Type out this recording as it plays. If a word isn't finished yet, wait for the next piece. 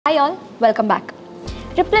Hi all, welcome back.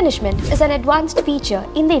 Replenishment is an advanced feature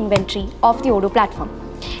in the inventory of the Odoo platform.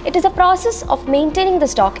 It is a process of maintaining the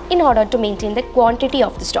stock in order to maintain the quantity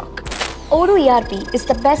of the stock. Odoo ERP is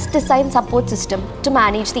the best designed support system to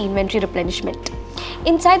manage the inventory replenishment.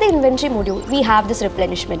 Inside the inventory module, we have this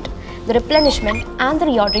replenishment. The replenishment and the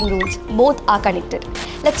reordering rules both are connected.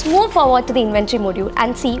 Let's move forward to the inventory module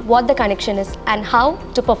and see what the connection is and how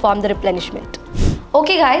to perform the replenishment.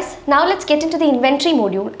 Okay guys, now let's get into the inventory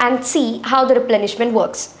module and see how the replenishment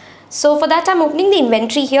works. So for that I'm opening the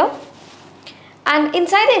inventory here, and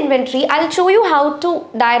inside the inventory I'll show you how to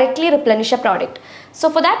directly replenish a product. So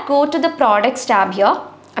for that, go to the products tab here,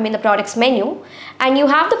 the products menu, and you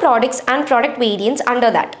have the products and product variants under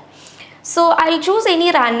that. So I'll choose any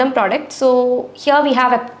random product. So here we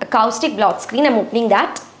have a acoustic block screen. I'm opening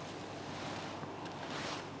that.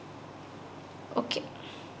 Okay.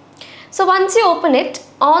 So once you open it,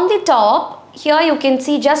 on the top here you can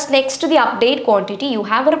see just next to the update quantity you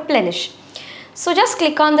have a replenish. So just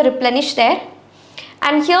click on the replenish there,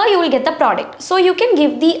 and here you will get the product. So you can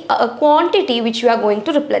give the quantity which you are going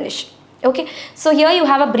to replenish. Okay, so here you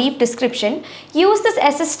have a brief description. Use this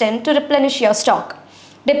assistant to replenish your stock.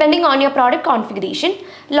 Depending on your product configuration,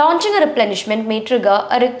 launching a replenishment may trigger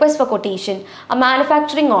a request for quotation, a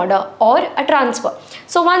manufacturing order, or a transfer.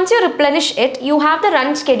 So once you replenish it, you have the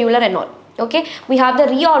run scheduler and all. Okay, we have the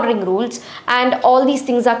reordering rules and all these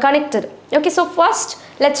things are connected. Okay, so first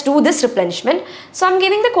let's do this replenishment. So I'm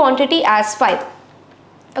giving the quantity as 5.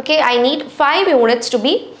 Okay, I need 5 units to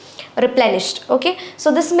be replenished. Okay,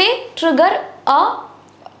 so this may trigger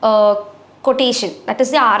a quotation, that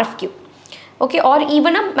is the RFQ. Okay, or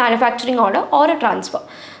even a manufacturing order or a transfer.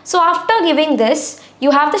 So after giving this,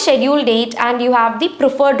 you have the schedule date and you have the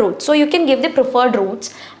preferred route. So you can give the preferred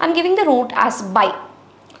routes. I'm giving the route as buy.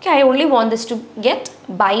 Okay, I only want this to get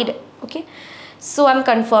buyed. Okay, so I'm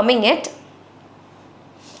confirming it.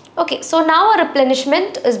 Okay, so now a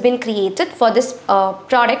replenishment has been created for this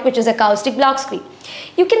product, which is acoustic block screen.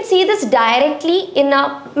 You can see this directly in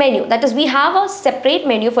a menu. That is, we have a separate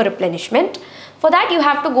menu for replenishment. For that, you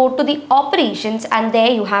have to go to the operations, and there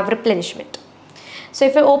you have replenishment. So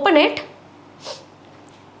if you open it,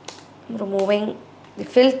 I'm removing the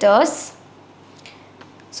filters.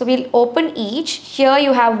 So we'll open each. Here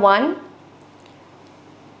you have one.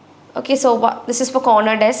 Okay, so this is for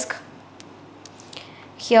corner desk.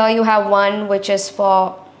 Here you have one which is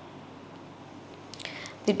for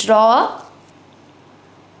the drawer.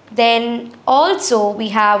 Then also we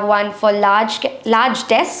have one for large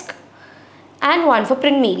desk and one for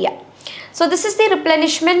print media. So this is the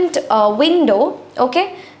replenishment window.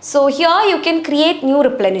 Okay, so here you can create new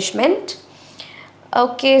replenishment.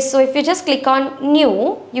 Okay, so if you just click on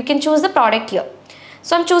new, you can choose the product here.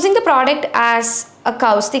 So I'm choosing the product as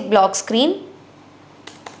acoustic block screen.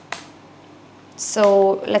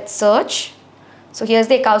 So let's search. So here's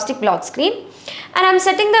the acoustic block screen, and I'm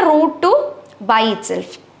setting the route to buy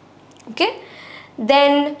itself. Okay,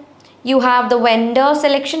 then you have the vendor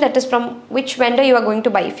selection, that is from which vendor you are going to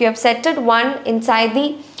buy. If you have set it one inside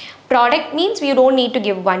the product, means you don't need to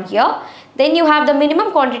give one here. Then you have the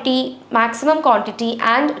minimum quantity, maximum quantity,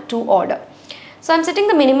 and to order. So I'm setting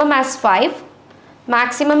the minimum as 5,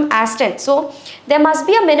 maximum as 10. So there must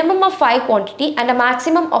be a minimum of 5 quantity and a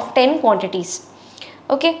maximum of 10 quantities.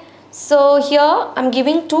 Okay, so here I'm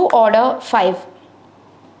giving to order 5.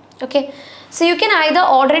 Okay, so you can either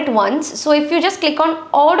order it once. So if you just click on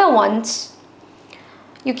order once,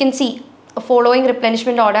 you can see a following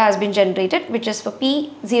replenishment order has been generated, which is for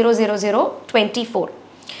P00024.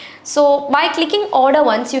 So by clicking order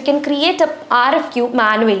once, you can create a RFQ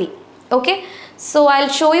manually. Okay, so I'll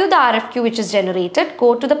show you the RFQ which is generated.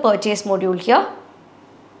 Go to the purchase module here,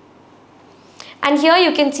 and here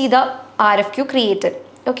you can see the RFQ created.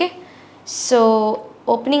 Okay, so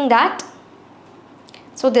opening that.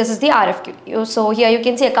 So this is the RFQ. So here you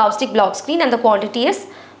can see acoustic block screen and the quantity is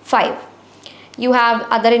 5. You have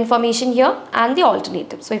other information here and the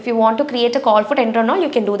alternatives. So if you want to create a call for tender and all, you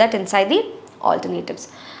can do that inside the alternatives.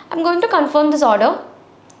 I'm going to confirm this order.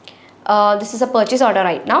 This is a purchase order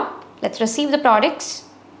right now. Let's receive the products,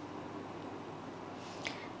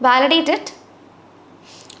 validate it,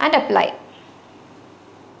 and apply.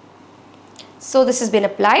 So this has been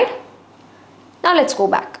applied. Now let's go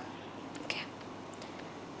back.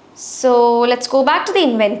 So let's go back to the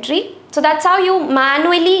inventory. So that's how you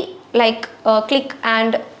manually click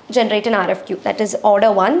and generate an RFQ, that is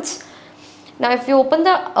order once. Now if you open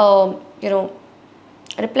the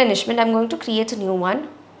replenishment, I'm going to create a new one.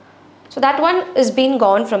 So that one is being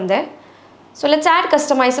gone from there. So let's add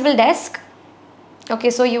customizable desk.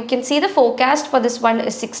 Okay, so you can see the forecast for this one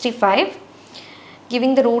is 65.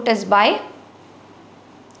 giving the route as buy,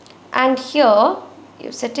 and here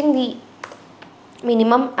you're setting the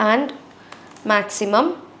minimum and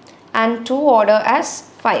maximum and to order as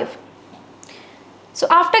 5. So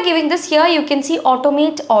after giving this, here you can see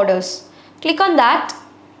automate orders. Click on that.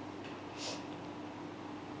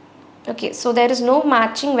 Okay, so there is no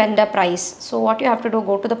matching vendor price. So what you have to do,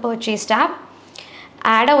 go to the purchase tab,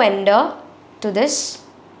 add a vendor to this.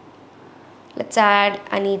 Let's add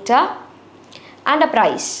Anita and a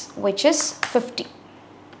price which is 50.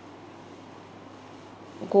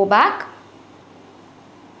 Go back.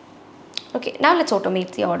 Okay, now let's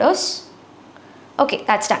automate the orders. Okay,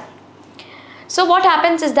 that's done. So what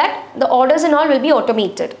happens is that the orders and all will be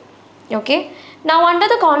automated. Okay. Now under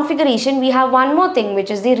the configuration, we have one more thing, which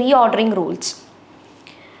is the reordering rules.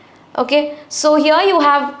 Okay. So here you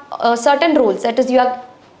have certain rules. That is, you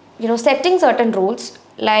are setting certain rules.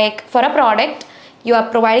 Like for a product, you are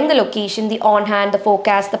providing the location, the on hand, the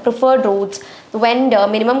forecast, the preferred routes, the vendor,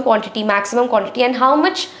 minimum quantity, maximum quantity, and how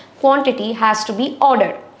much quantity has to be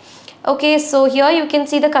ordered. Okay. So here you can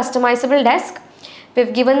see the customizable desk.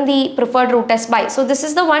 We've given the preferred route as buy. So this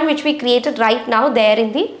is the one which we created right now there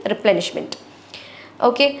in the replenishment.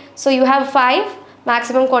 Okay, so you have 5,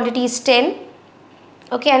 maximum quantity is 10.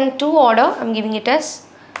 Okay, and to order, I'm giving it as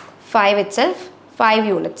 5 itself, 5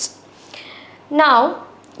 units. Now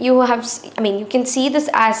you have, you can see this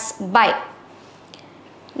as buy.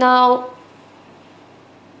 Now,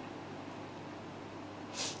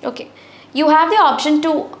 okay. You have the option to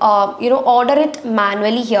order it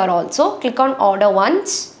manually here also. Click on order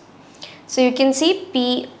once. So you can see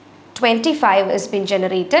P25 has been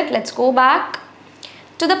generated. Let's go back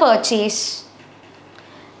to the purchase,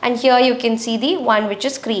 and here you can see the one which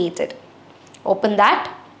is created. Open that.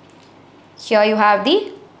 Here you have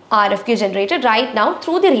the RFQ generated right now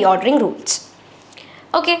through the reordering rules.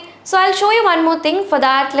 Okay, so I'll show you one more thing. For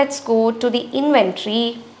that, let's go to the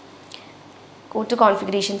inventory. Go to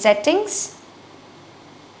configuration settings,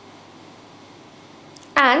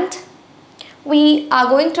 and we are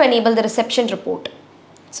going to enable the reception report.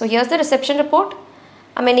 So here's the reception report.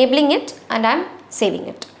 I'm enabling it and I'm saving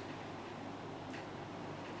it.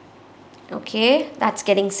 Okay, that's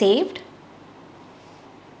getting saved.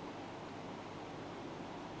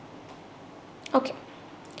 Okay,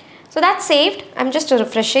 so that's saved. I'm just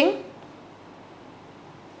refreshing.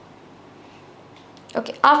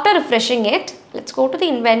 Okay, after refreshing it, let's go to the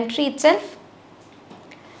inventory itself,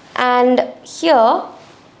 and here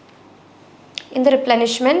in the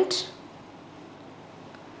replenishment,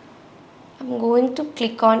 I'm going to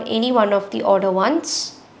click on any one of the order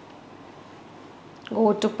ones.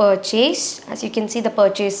 Go to purchase. As you can see, the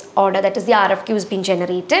purchase order, that is the RFQ, has been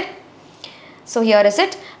generated. So here is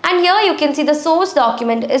it, and here you can see the source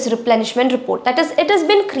document is replenishment report. That is, it has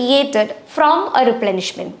been created from a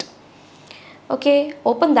replenishment. Okay,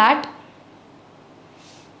 open that.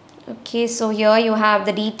 Okay, so here you have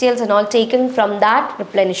the details and all taken from that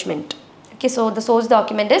replenishment. Okay, so the source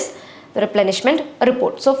document is the replenishment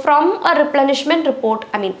report. So from a replenishment report,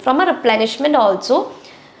 from a replenishment also,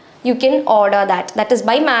 you can order that. That is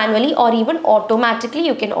by manually or even automatically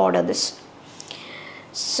you can order this.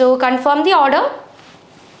 So confirm the order.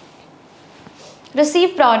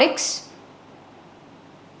 Receive products.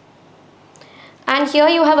 And here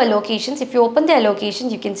you have allocations. If you open the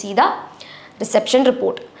allocations, you can see the reception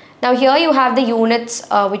report. Now here you have the units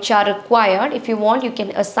which are required. If you want, you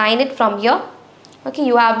can assign it from here. Okay,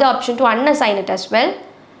 you have the option to unassign it as well.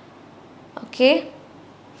 Okay,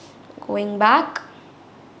 going back.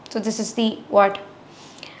 So this is the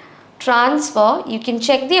transfer. You can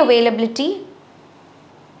check the availability.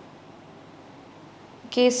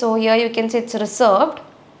 Okay, so here you can see it's reserved.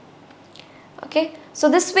 Okay, so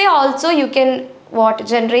this way also you can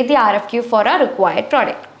generate the RFQ for a required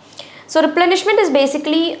product. So replenishment is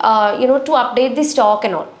basically to update the stock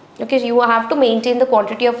and all. Okay, you have to maintain the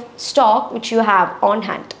quantity of stock which you have on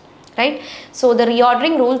hand, right? So the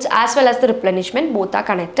reordering rules as well as the replenishment, both are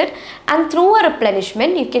connected, and through a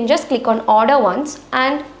replenishment you can just click on order once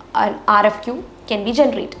and an RFQ can be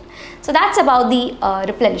generated. So that's about the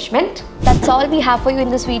replenishment. That's all we have for you in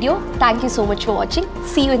this video. Thank you so much for watching.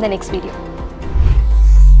 See you in the next video.